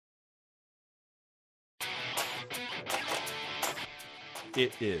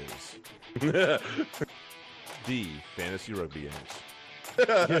It is the Fantasy Rugby Yanks.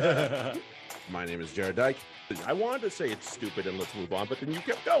 My name is Jared Dyke. I wanted to say it's stupid and let's move on, but then you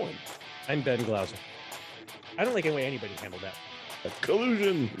kept going. I'm Ben Glauser. I don't like any way anybody handled that.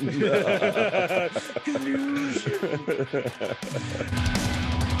 Collusion.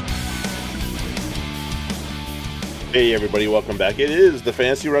 Hey everybody, welcome back. It is the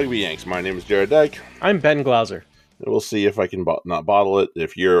Fantasy Rugby Yanks. My name is Jared Dyke. I'm Ben Glauser. We'll see if I can not bottle it.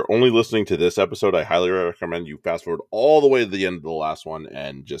 If you're only listening to this episode, I highly recommend you fast forward all the way to the end of the last one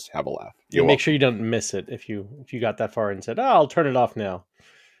and just have a laugh. Make sure you don't miss it if you got that far and said, I'll turn it off now.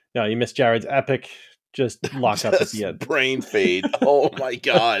 No, you missed Jared's epic just lock up at the end. Brain fade. Oh my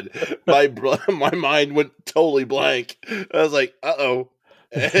God. My mind went totally blank. I was like, uh-oh.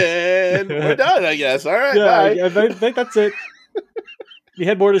 And we're done, I guess. All right, bye. I think that's it. We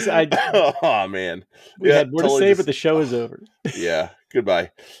had more to say. Oh, man. We had more totally to say, but the show is over. Yeah,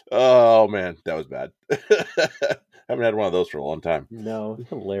 goodbye. Oh, man, that was bad. Haven't had one of those for a long time. No,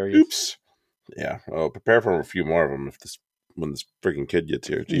 hilarious. Oops. Yeah, prepare for a few more of them when this freaking kid gets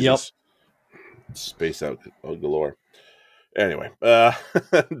here. Jesus. Yep. Space out galore. Anyway,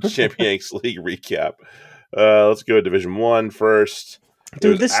 Champion Yanks League recap. Let's go to Division 1 first.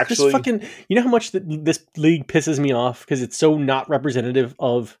 Dude, this fucking... You know how much this league pisses me off? Because it's so not representative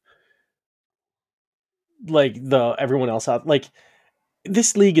of, like, everyone else out. Like,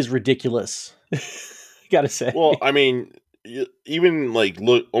 this league is ridiculous. Gotta say. Well, I mean, even, like,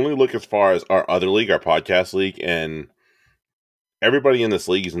 look as far as our other league, our podcast league, and everybody in this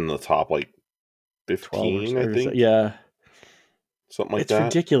league is in the top, like, 15, I think. Yeah. Something like that.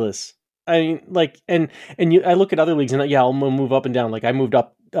 It's ridiculous. I mean, like, I look at other leagues and I'll move up and down. Like I moved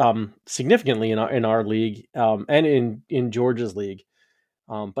up significantly in our league and in Georgia's league,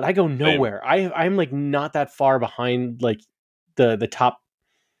 but I go nowhere. I'm like not that far behind like the top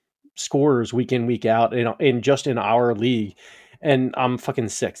scorers week in week out in our league, and I'm fucking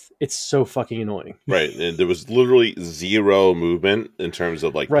sixth. It's so fucking annoying. Right, and there was literally zero movement in terms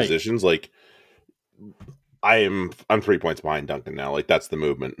of like positions. Like I'm 3 points behind Duncan now. Like that's the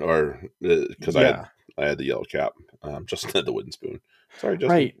movement, or because I had the yellow cap. Justin had the wooden spoon. Sorry,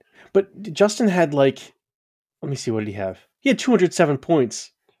 Justin. Right, but Justin had like, let me see, what did he have? He had 207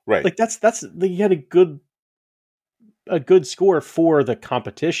 points. Right, like that's he had a good score for the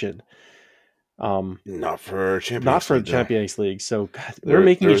competition. Not for the Champions League. So God, we're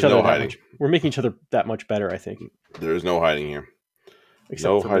making each other that much better. I think there's no hiding here. Except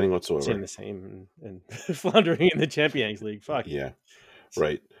no hiding whatsoever. Saying the same and floundering in the Champions League. Fuck. Yeah.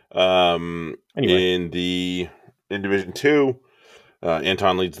 Right. Anyway. In Division 2,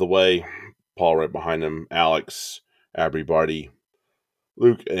 Anton leads the way. Paul right behind him. Alex, Abry, Barty,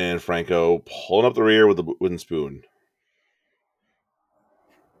 Luke, and Franco pulling up the rear with the wooden spoon.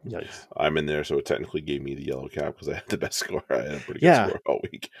 Yikes. I'm in there, so it technically gave me the yellow cap because I had the best score. I had a pretty good score all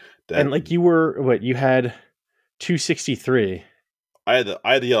week. And like you had 263. I had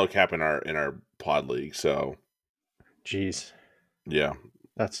the yellow cap in our pod league, so jeez. Yeah.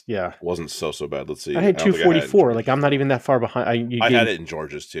 That's wasn't so bad. Let's see. I had 244. Like I'm not even that far behind. I had it in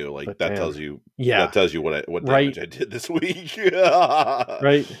Georgia's too. Like that tells you that tells you what damage I did this week.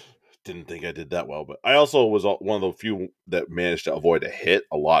 Right. Didn't think I did that well, but I also was one of the few that managed to avoid a hit.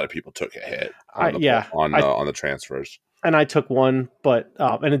 A lot of people took a hit on the transfers. And I took one, but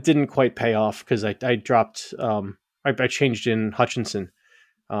and it didn't quite pay off because I dropped I changed in Hutchinson,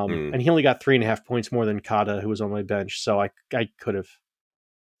 and he only got 3.5 points more than Kata, who was on my bench. So I could have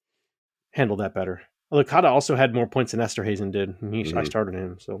handled that better. Although Kata also had more points than Esterhazen did. And I started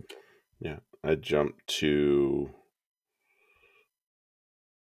him. So yeah, I jumped to.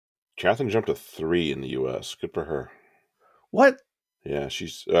 Catherine jumped to 3 in the U.S. Good for her. What? Yeah,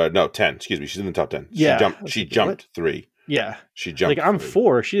 she's 10. Excuse me, she's in the top 10. Yeah, she jumped 3. Yeah, she jumped. Like I'm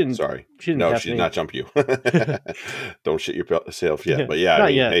 4. She didn't. Sorry, she didn't. No, she did not jump you. Don't shit yourself yet. But yeah,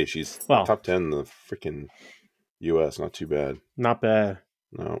 hey, she's top 10 in the freaking U.S. Not too bad. Not bad.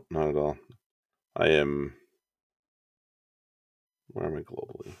 No, not at all. I am. Where am I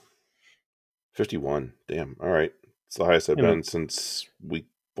globally? 51. Damn. All right, it's the highest I've been since week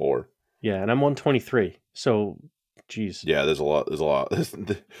 4. Yeah, and I'm 123. So. Jeez. Yeah, there's a lot.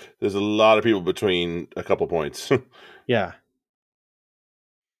 There's a lot of people between a couple points. Yeah.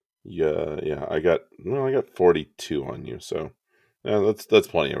 Yeah. I got 42 on you, so yeah, that's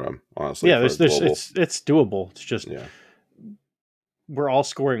plenty of room, honestly. Yeah, it's doable. It's just we're all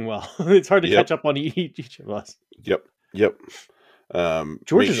scoring well. It's hard to catch up on each of us. Yep.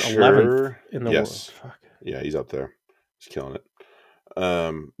 George is 11th in the world. Fuck. Yeah, he's up there. He's killing it.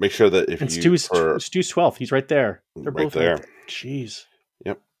 Make sure that if Stu's 12th. He's right there. They're both there. Jeez.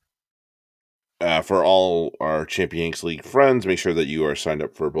 Yep. For all our Champions League friends, make sure that you are signed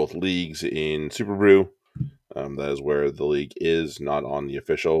up for both leagues in Super Brew. That is where the league is, not on the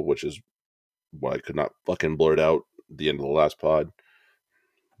official, which is why I could not fucking blurt out at the end of the last pod.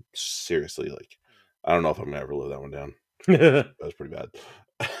 Seriously, like, I don't know if I'm gonna ever live that one down. That was pretty bad.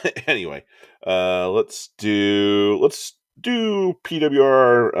 Anyway, let's do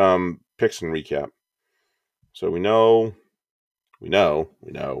PWR picks and recap. So we know.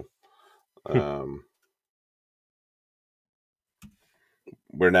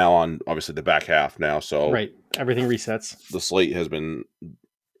 We're now on obviously the back half now, so right, everything resets. The slate has been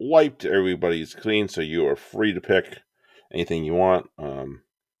wiped. Everybody's clean, so you are free to pick anything you want.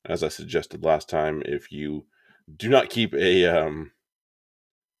 As I suggested last time, if you do not keep a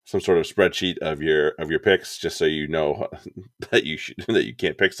some sort of spreadsheet of your picks, just so you know that you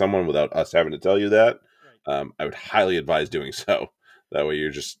can't pick someone without us having to tell you that, I would highly advise doing so. That way,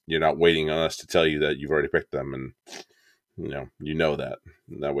 you're not waiting on us to tell you that you've already picked them, and you know that.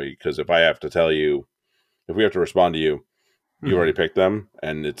 And that way, because if we have to respond to you, you already picked them,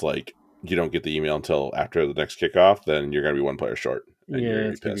 and it's like you don't get the email until after the next kickoff, then you're going to be one player short, and you're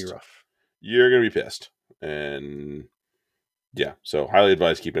going to be pissed. Be rough. You're going to be pissed, and yeah. So highly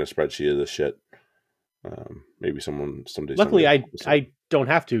advise keeping a spreadsheet of this shit. Maybe someday. Luckily, I don't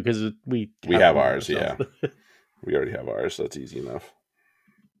have to because we have ours. Yeah, we already have ours, so that's easy enough.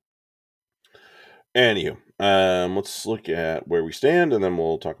 Anywho, let's look at where we stand, and then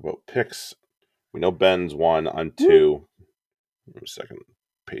we'll talk about picks. We know Ben's 1, I'm 2. Wait a second,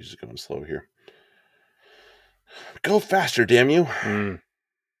 page is going slow here. Go faster, damn you!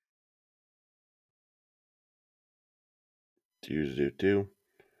 Do.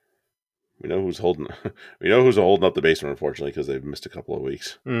 We know who's holding. We know who's holding up the basement, unfortunately, because they've missed a couple of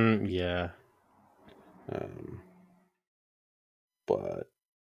weeks. Yeah. But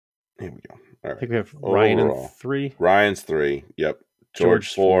here we go. All right. I think we have Ryan in 3. Ryan's 3. Yep.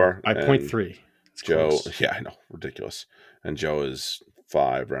 George 4. By 0.3. Joe. Close. Yeah, I know. Ridiculous. And Joe is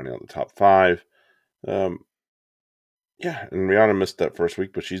 5, rounding out the top 5. Yeah, and Rihanna missed that first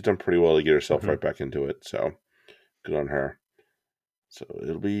week, but she's done pretty well to get herself right back into it. So good on her. So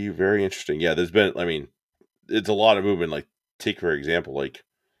it'll be very interesting. Yeah, there's been. I mean, it's a lot of movement. Like, take for example, I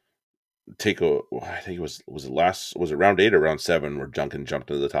think it was it round 8 or round 7 where Duncan jumped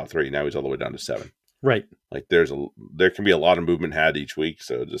into the top 3. Now he's all the way down to 7. Right. Like there can be a lot of movement had each week.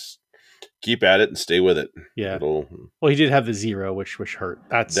 So just keep at it and stay with it. Yeah. Well, he did have the 0, which hurt.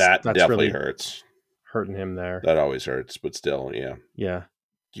 That's definitely really hurts. Hurting him there. That always hurts, but still, yeah. Yeah.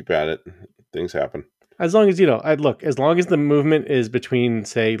 Keep at it. Things happen. As long as as long as the movement is between,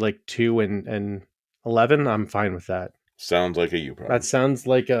 say, like 2 and 11, I'm fine with that. Sounds like a you problem. That sounds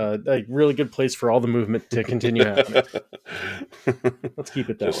like a really good place for all the movement to continue happening. Let's keep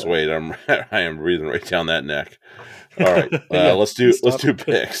it that way. Just wait, I am breathing right down that neck. All right, yeah, let's do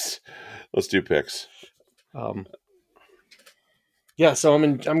picks. Let's do picks. Yeah, so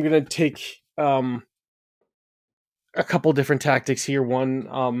I'm gonna take a couple different tactics here.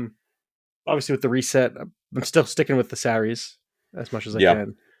 One, obviously with the reset, I'm still sticking with the Saris as much as I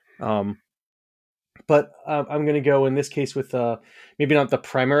can. But I'm going to go in this case with maybe not the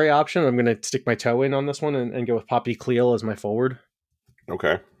primary option. I'm going to stick my toe in on this one and go with Poppy Cleal as my forward.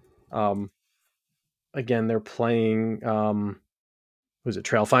 Okay. Again, they're playing, was it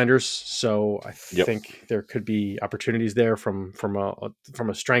Trailfinders? So I think there could be opportunities there from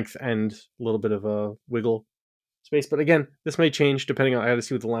a strength and a little bit of a wiggle space. But again, this may change depending on. I got to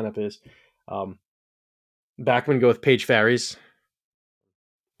see what the lineup is. Backman go with Paige Farries,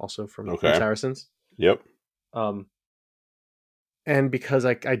 also from Saracens. Yep. And because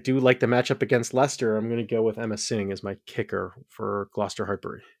I do like the matchup against Leicester, I'm going to go with Emma Singh as my kicker for Gloucester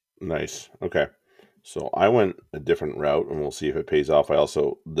Hartbury. Nice. Okay. So I went a different route, and we'll see if it pays off. It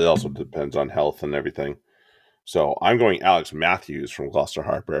also depends on health and everything. So I'm going Alex Matthews from Gloucester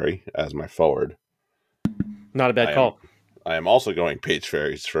Hartbury as my forward. Not a bad call. I am also going Paige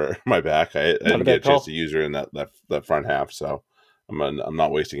Farries for my back. I didn't get a chance to use her in that front half, so I'm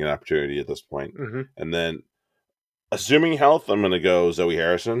not wasting an opportunity at this point. Mm-hmm. And then, assuming health, I'm going to go Zoe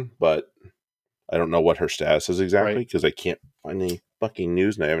Harrison, but I don't know what her status is exactly because I can't find any fucking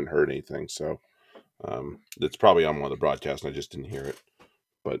news and I haven't heard anything. So it's probably on one of the broadcasts and I just didn't hear it.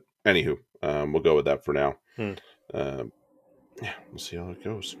 But anywho, we'll go with that for now. Yeah, we'll see how it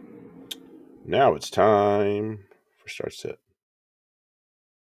goes. Now it's time for start sit.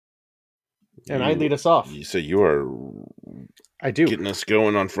 And I lead us off. So you are getting us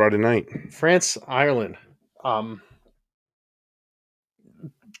going on Friday night. France, Ireland.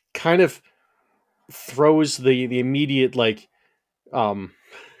 Kind of throws the immediate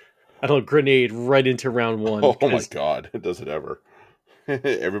I don't grenade right into round one. Oh my god, it does it ever.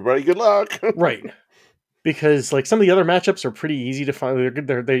 Everybody, good luck. Right. Because like some of the other matchups are pretty easy to find.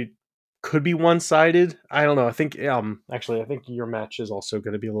 They could be one-sided. I don't know. I think actually I think your match is also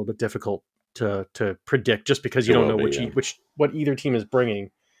going to be a little bit difficult to predict just because you don't know what either team is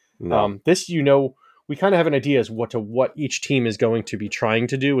bringing. No. This we kind of have an idea as what each team is going to be trying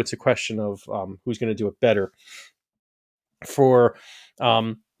to do. It's a question of who's going to do it better. For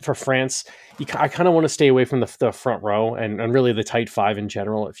France, I kind of want to stay away from the front row and really the tight five in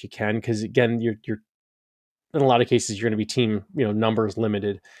general if you can, because again you're in a lot of cases you're going to be team numbers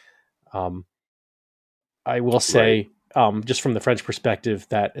limited. I will say just from the French perspective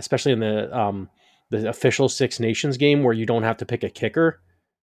that especially in the official Six Nations game where you don't have to pick a kicker,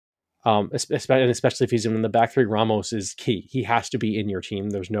 especially if he's in the back three, Ramos is key. He has to be in your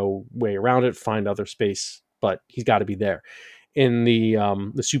team. There's no way around it. Find other space, but he's got to be there. In the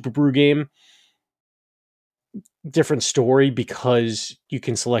Super Brew game, different story because you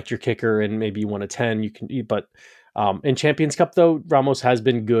can select your kicker and maybe 1 of 10. You can, but in Champions Cup though, Ramos has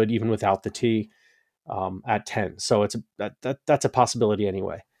been good even without the T at 10. So it's that's a possibility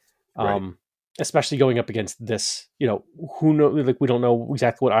anyway. Right. Especially going up against this, who know, like we don't know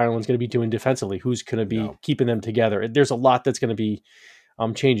exactly what Ireland's going to be doing defensively. Who's going to be keeping them together? There's a lot that's going to be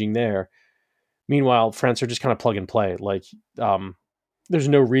changing there. Meanwhile, France are just kind of plug and play. Like, there's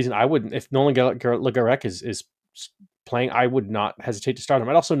no reason I wouldn't. If Nolan Le Garrec is playing, I would not hesitate to start him.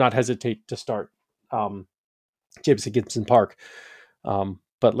 I'd also not hesitate to start Jamison Gibson-Park.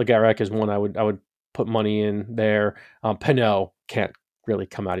 But Le Garrec is one I would put money in there. Pinot can't really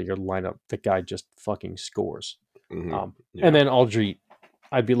come out of your lineup. The guy just fucking scores. And then Aldrit,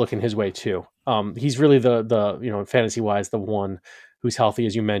 I'd be looking his way too. He's really the fantasy wise the one who's healthy,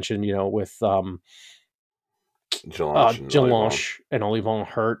 as you mentioned. With Jelange and Olivon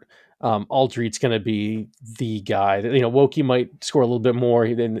hurt. Aldrit's going to be the guy. That, Wokey might score a little bit more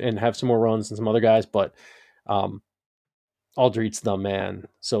and have some more runs than some other guys, but Aldrit's the man.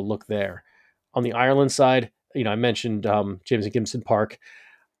 So look there. On the Ireland side, I mentioned Jamison Gibson-Park.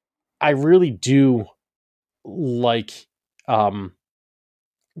 I really do like Calvin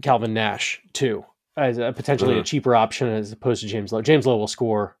Nash too, as potentially a cheaper option as opposed to James Lowe. James Lowe will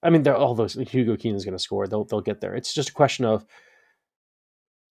score. I mean, all those Hugo Keenan's going to score. They'll get there. It's just a question of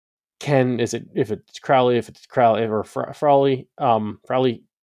if it's Crowley or Frawley,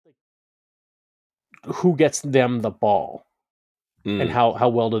 who gets them the ball and how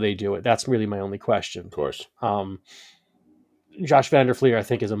well do they do it? That's really my only question. Of course. Josh Van der Fleer, I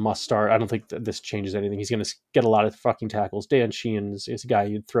think, is a must start. I don't think that this changes anything. He's going to get a lot of fucking tackles. Dan Sheehan is a guy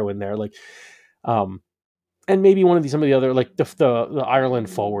you'd throw in there, and maybe some of the other the Ireland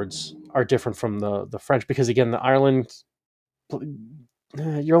forwards are different from the French because again the Ireland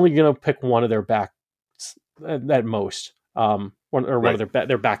you're only going to pick one of their backs at most, one of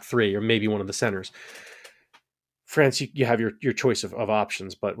their back three, or maybe one of the centers. France, you have your choice of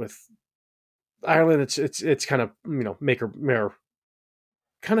options, but with Ireland, it's kind of make or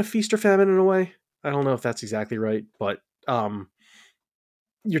kind of feast or famine in a way. I don't know if that's exactly right, but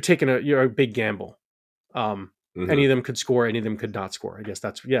you're taking a big gamble. Any of them could score, any of them could not score. I guess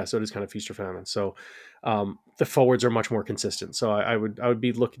so it is kind of feast or famine. So the forwards are much more consistent. So I would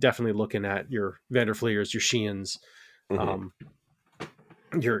be definitely looking at your Van der Fleers, your Sheehan's,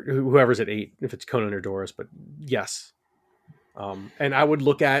 your whoever's at 8, if it's Conan or Doris, but yes. And I would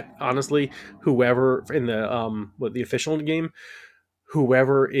look at honestly whoever in the official game,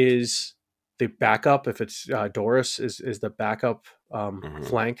 whoever is the backup. If it's Doris is the backup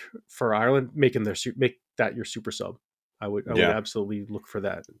flank for Ireland, make that your super sub. I would absolutely look for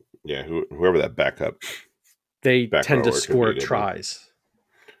that. Yeah, whoever that backup. They tend to score tries.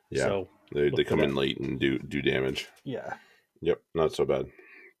 Yeah, so they come in late and do damage. Yeah. Yep, not so bad.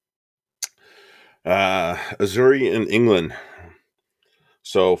 Azzurri in England.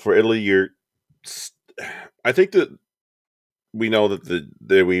 So for Italy, I think that we know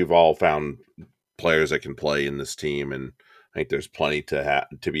that we've all found players that can play in this team, and I think there's plenty to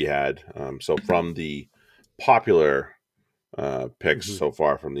be had. So from the popular picks so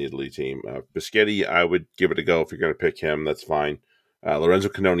far from the Italy team, Bischetti, I would give it a go if you're going to pick him. That's fine. Lorenzo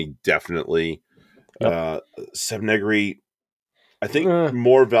Cannoni, definitely. Yep. Sebnegri, I think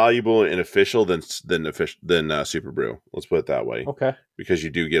more valuable and official than Super Brew. Let's put it that way. Okay. Because you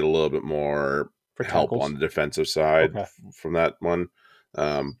do get a little bit more help on the defensive side from that one.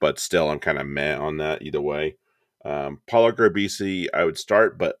 But still, I'm kind of meh on that either way. Paulo Garbisi, I would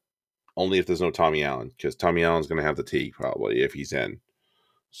start, but only if there's no Tommy Allen, because Tommy Allen's going to have the T probably if he's in.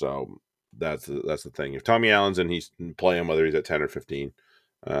 So That's the thing. If Tommy Allen's in, he's play him whether he's at 10 or 15.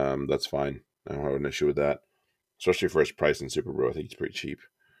 That's fine. I don't have an issue with that, especially for his price in Super Bowl. I think he's pretty cheap.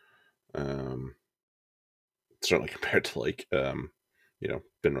 Certainly compared to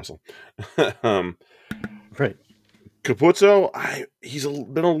Ben Russell. Right. Capuzzo, he's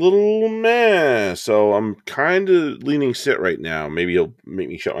been a little meh, so I'm kind of leaning sit right now. Maybe he'll make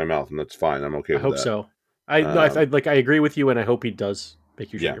me shut my mouth, and that's fine. I'm okay with that. I hope so. I agree with you, and I hope he does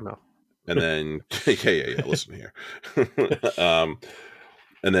make you shut your mouth. And then yeah. Listen here.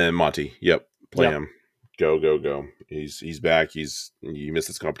 And then Monty, play him. Go. He's back. He missed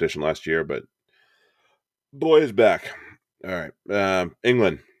this competition last year, but boy is back. All right,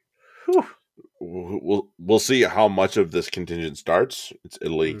 England. Whew. We'll see how much of this contingent starts. It's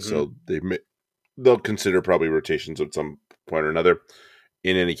Italy, so they'll consider probably rotations at some point or another.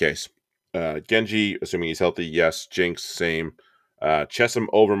 In any case, Genji, assuming he's healthy, yes. Jinx, same. Chessum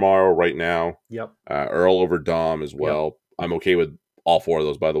over Morrow right now. Yep. Earl over Dom as well. Yep. I'm okay with all four of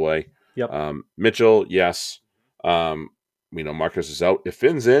those, by the way. Yep. Mitchell, yes. Marcus is out. If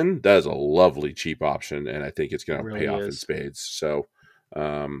Finn's in, that is a lovely cheap option, and I think it's going to really pay off in spades. So,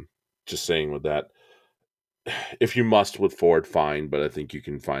 just saying with that, if you must with Ford, fine, but I think you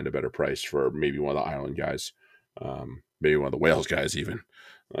can find a better price for maybe one of the Ireland guys, maybe one of the Wales guys even.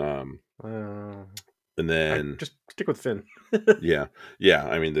 And then just stick with Finn. yeah.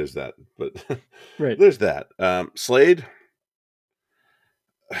 I mean, there's that, but right. There's that. Slade,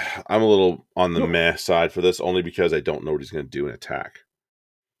 I'm a little on the meh side for this, only because I don't know what he's going to do in attack.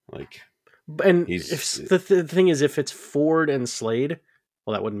 And if the thing is, if it's Ford and Slade,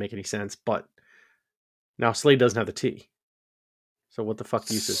 well, that wouldn't make any sense. But now Slade doesn't have the T. So what the fuck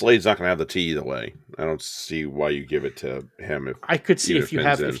do you say? Slade's not going to have the T either way. I don't see why you give it to him. If I could see if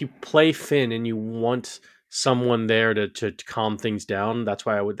you play Finn and you want someone there to calm things down, that's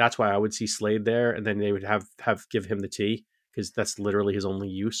why I would see Slade there, and then they would have give him the T, because that's literally his only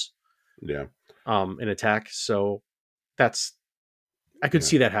use. Yeah. In attack. So I could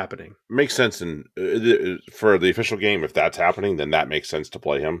see that happening. Makes sense for the official game. If that's happening, then that makes sense to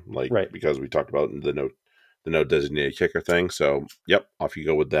play him, because we talked about the no designated kicker thing. So, off you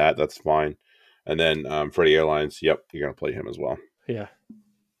go with that. That's fine. And then Freddie Airlines, you're going to play him as well. Yeah.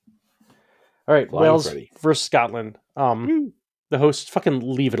 All right, Wales versus Scotland. The hosts,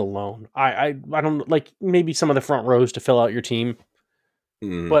 fucking leave it alone. I don't like maybe some of the front rows to fill out your team,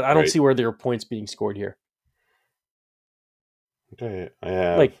 but I don't see where there are points being scored here. Okay, I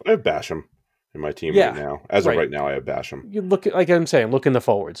have Basham in my team right now. As of right now, I have Basham. You look in the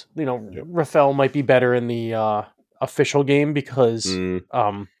forwards. Rafael might be better in the official game because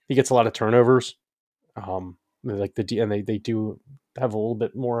he gets a lot of turnovers. They do have a little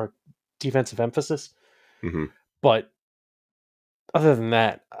bit more defensive emphasis. Mm-hmm. But other than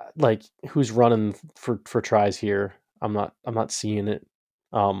that, who's running for tries here? I'm not seeing it.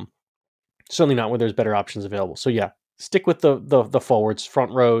 Certainly not when there's better options available. So yeah, stick with the forwards,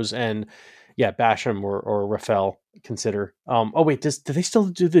 front rows, and Basham or Rafael consider. Oh wait, do they still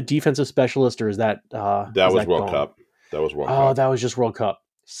do the defensive specialist, or is that that was World Cup? That was World Cup. Oh, that was just World Cup.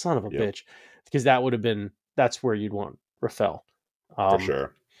 Son of a bitch, because that would have been that's where you'd want Rafael for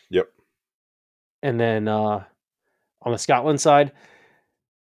sure. Yep. And then on the Scotland side,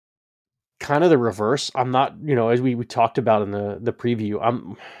 kind of the reverse. I'm not, as we talked about in the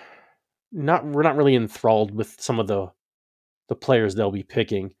preview, we're not really enthralled with some of the players they'll be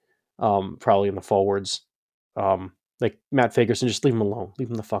picking, probably in the forwards. Like Matt Fagerson, just leave him alone. Leave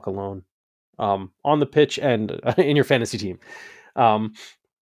him the fuck alone. On the pitch and in your fantasy team.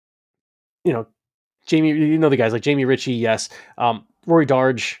 Jamie, the guys like Jamie Ritchie, yes. Rory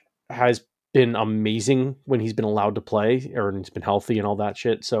Darge has been amazing when he's been allowed to play or he's been healthy and all that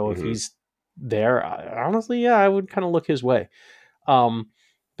shit. So if he's there, honestly, I would kind of look his way. But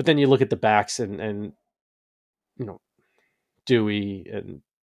then you look at the backs and Dewey and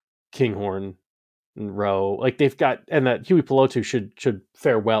Kinghorn and Rowe, like they've got, and that Huey Pelotu should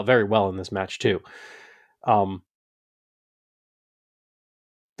fare very well in this match too.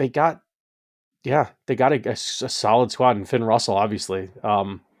 They got a solid squad, and Finn Russell, obviously,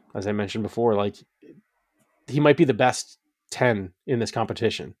 as I mentioned before, like he might be the best 10 in this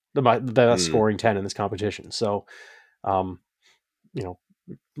competition, the best scoring 10 in this competition. So, might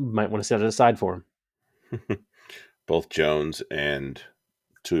want to set it aside for him. Both Jones and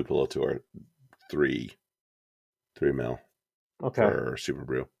Tuipulotu are $3 mil. Okay. For Super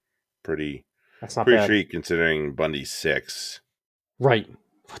Brew. That's not pretty bad. treat considering Bundy's 6. Right.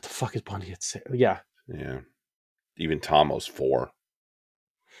 What the fuck is Bundy at 6? Yeah. Yeah. Even Tomo's 4.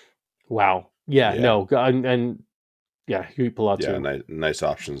 Wow. Yeah. No. And Yeah, you pull out Yeah, two. nice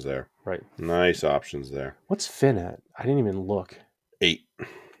options there. Right. Nice options there. What's Finn at? I didn't even look. 8.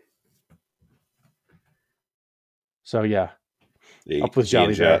 So yeah, 8. up with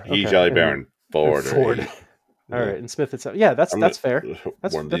Jolly Bear. He, Okay, Jolly and Baron, Ford are Ford. 8. All Yeah. right, and Smith at 7. Yeah, that's fair.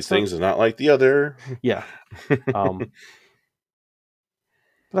 One of these Not, things is not like the other. yeah.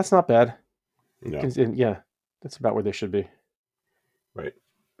 That's not bad. No. Yeah, that's about where they should be. Right.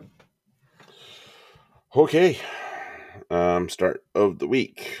 Okay. Start of the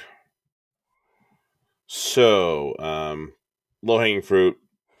week. So, low hanging fruit,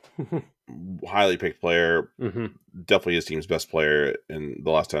 highly picked player, Mm-hmm. definitely his team's best player. And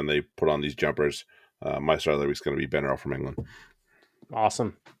the last time they put on these jumpers, my start of the week is going to be Ben Earl from England.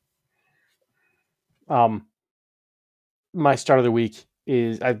 Awesome. My start of the week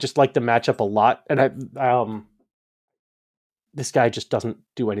is I just like the matchup a lot, and this guy just doesn't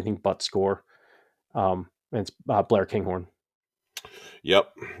do anything but score. And it's Blair Kinghorn.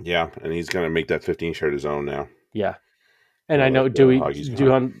 Yep. Yeah. And he's going to make that 15 shirt his own now. Yeah. And I know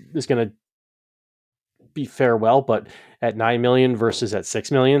Duhan is going to be farewell, but at 9 million versus at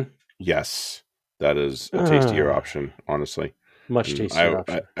 6 million. Yes. That is a tastier option, honestly. Much tastier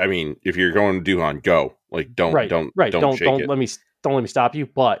option. I mean, if you're going to Duhan, go. Like, don't let me stop you,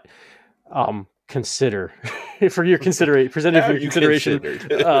 but consider for your consideration.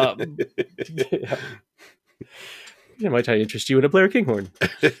 It might interest you in a Blair Kinghorn.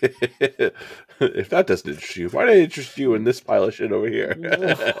 If that doesn't interest you, why do I interest you in this pile of shit over here?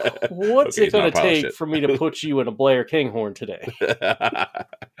 What's it going to take for me to put you in a Blair Kinghorn today?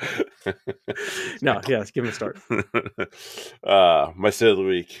 No, yeah, let's give him a start. My sit of the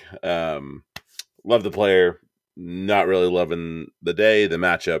week. Love the player. Not really loving the day, the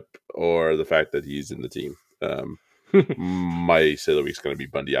matchup, or the fact that he's in the team. My sit of the week is going to be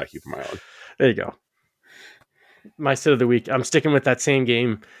Bundy Aki from Ireland. There you go. My sit of the week. I'm sticking with that same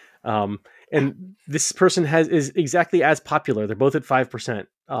game. And this person is exactly as popular. They're both at 5%,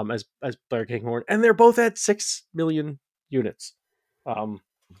 as Blair Kinghorn, and they're both at 6 million units.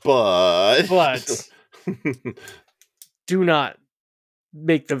 But do not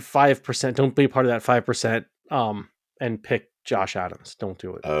make the 5%. Don't be a part of that 5%. And pick Josh Adams. Don't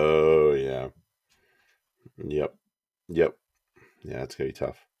do it. Oh yeah. Yep. Yeah, it's gonna be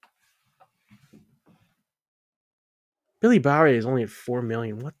tough. Billy Barry is only at 4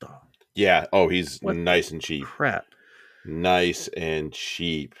 million. What the? Yeah. Oh, he's nice and cheap. Crap. Nice and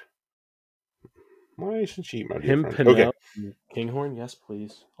cheap. Nice and cheap, my dear Him, friend. Pinnell, Okay. Kinghorn, yes,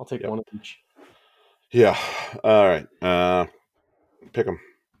 please. I'll take one of each. Yeah. All right. Pick them.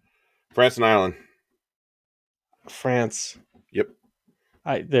 France and Ireland. France. Yep.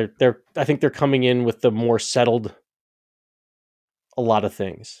 I think they're coming in with the more settled a lot of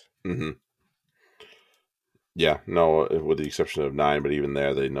things. Mm-hmm. Yeah, no, with the exception of 9, but even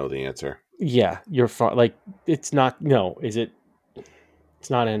there, they know the answer. Yeah, you're fine. Like, it's not. No, is it? It's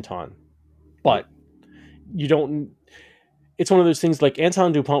not Anton, but you don't. It's one of those things. Like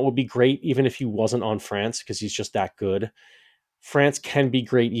Anton Dupont would be great even if he wasn't on France because he's just that good. France can be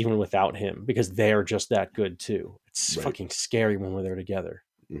great even without him because they're just that good too. It's fucking scary when we're there together.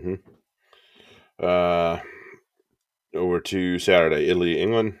 Mm-hmm. Over to Saturday, Italy,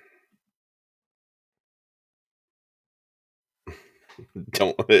 England.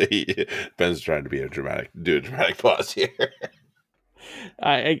 Don't Ben's trying to do a dramatic pause here.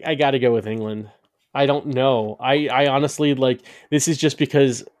 I got to go with England. I don't know. I honestly this is just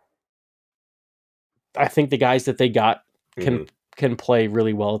because I think the guys that they got can play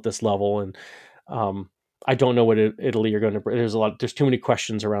really well at this level, and I don't know what Italy are going to bring. There's too many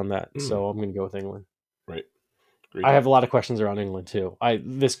questions around that, so I'm going to go with England. Right. Great. I have a lot of questions around England too.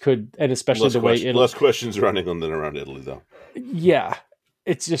 Especially the way Italy. Less questions around England than around Italy, though. Yeah,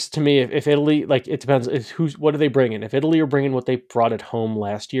 it's just to me if Italy, it depends. What are they bringing? If Italy are bringing what they brought at home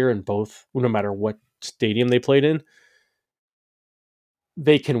last year, in both, no matter what stadium they played in,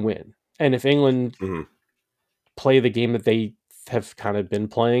 they can win. And if England play the game that they have kind of been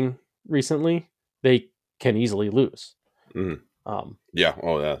playing recently, they can easily lose. Yeah. Oh,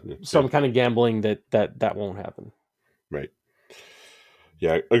 yeah. So I'm kind of gambling that won't happen. Right.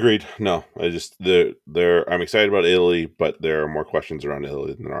 Yeah, agreed. No, I'm excited about Italy, but there are more questions around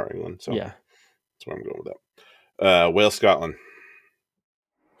Italy than there are England. So yeah, that's why I'm going with that. Wales, Scotland.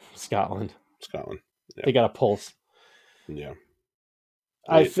 Scotland. Yeah. They got a pulse. Yeah.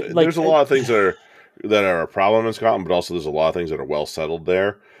 There's a lot of things that are a problem in Scotland, but also there's a lot of things that are well settled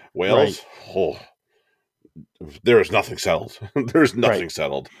there. Wales, there is nothing settled. There's nothing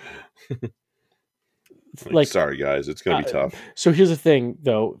settled. Sorry guys, it's gonna be tough. So here's the thing,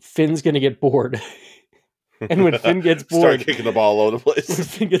 though: Finn's gonna get bored. And when Finn gets bored, start kicking the ball all over the place. When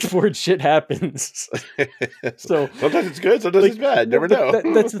Finn gets bored, shit happens. So sometimes it's good, sometimes it's bad. Never know.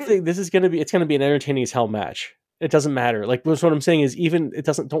 That's the thing. It's going to be an entertaining as hell match. It doesn't matter. Like, what I'm saying is, even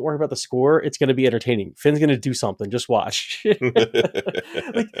don't worry about the score. It's going to be entertaining. Finn's going to do something. Just watch.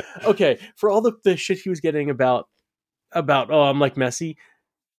 Like, okay, for all the shit he was getting about, oh, I'm like Messi.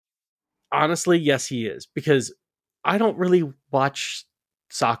 Honestly, yes, he is, because I don't really watch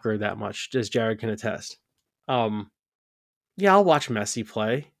soccer that much, as Jared can attest. Yeah, I'll watch Messi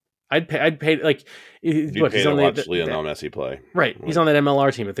play. I'd pay like. He's on Lionel Messi play. Right, he's on that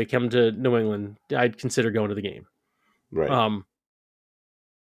MLR team. If they come to New England, I'd consider going to the game. Right.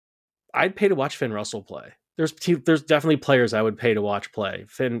 I'd pay to watch Finn Russell play. There's definitely players I would pay to watch play.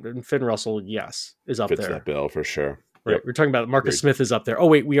 Finn Russell, yes, is up Fits there. That bill for sure. Right, we're talking about Marcus Smith is up there. Oh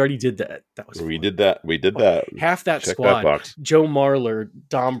wait, we already did that. We did that. Half that Check squad. That box. Joe Marler,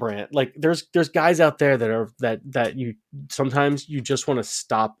 Dom Brandt. Like there's guys out there that you sometimes you just want to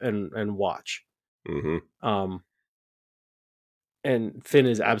stop and watch. Mm-hmm. And Finn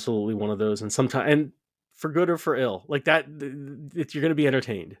is absolutely one of those. And sometimes, for good or for ill, like that, you're going to be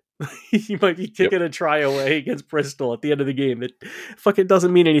entertained. You might be kicking a try away against Bristol at the end of the game. That fucking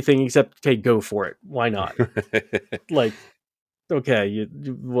doesn't mean anything except, okay, go for it. Why not? Like, okay,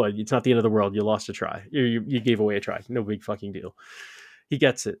 what? It's not the end of the world. You lost a try. You gave away a try. No big fucking deal. He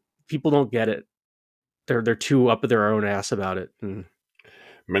gets it. People don't get it. They're too up their own ass about it. And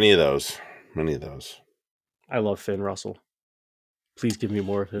Many of those. I love Finn Russell. Please give me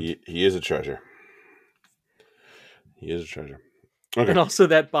more of him. He is a treasure. Okay. And also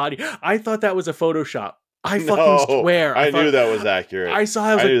that body. I thought that was a Photoshop. I fucking swear. I knew that was accurate. I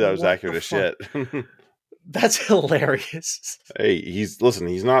knew that was accurate as shit. That's hilarious. Hey, he's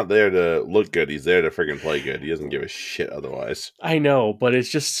not there to look good. He's there to friggin' play good. He doesn't give a shit otherwise. I know, but it's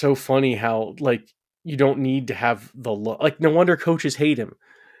just so funny how, like, you don't need to have the look. Like, no wonder coaches hate him.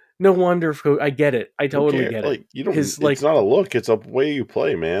 No wonder. I get it. I totally get it. Like, you don't. It's not a look. It's a way you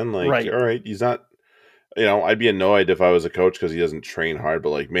play, man. Like, right. All right, he's not. I'd be annoyed if I was a coach because he doesn't train hard. But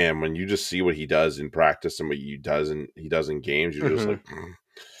like, man, when you just see what he does in practice and what he does in games, you're just like,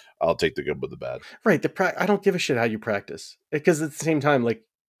 I'll take the good with the bad. Right. I don't give a shit how you practice, because at the same time, like,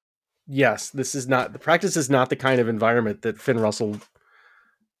 yes, the practice is not the kind of environment that Finn Russell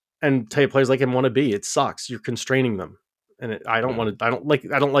and players like him want to be. It sucks. You're constraining them. And I don't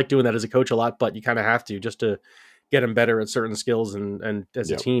like doing that as a coach a lot, but you kind of have to, just to get them better at certain skills and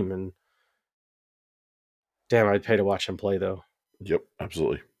as a team. And damn, I'd pay to watch him play though. Yep,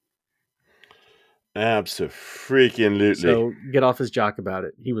 absolutely. Absolutely. So get off his jock about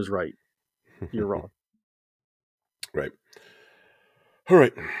it. He was right. You're wrong. Right. All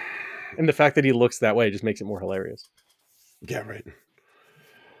right. And the fact that he looks that way just makes it more hilarious. Yeah, right.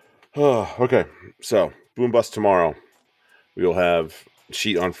 Oh, okay. So Boom Bust tomorrow. We will have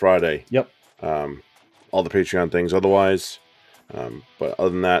sheet on Friday. Yep. All the Patreon things otherwise. But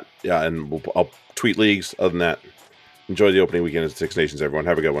other than that, yeah, and I'll tweet leagues. Other than that, enjoy the opening weekend at Six Nations, everyone.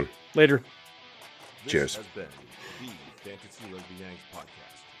 Have a good one. Later. Cheers. This has been the Fantasy Rugby Yanks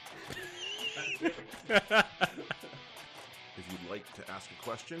podcast. If you'd like to ask a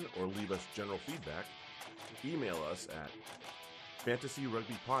question or leave us general feedback, email us at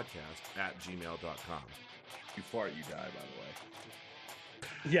fantasyrugbypodcast@gmail.com. You fart, you die, by the way.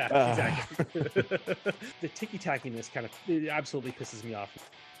 Yeah, exactly. The ticky-tackiness kind of absolutely pisses me off.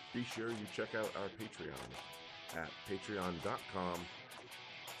 Be sure you check out our Patreon at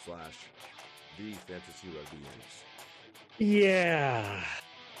patreon.com/TheFantasyRugbyYanks. Yeah.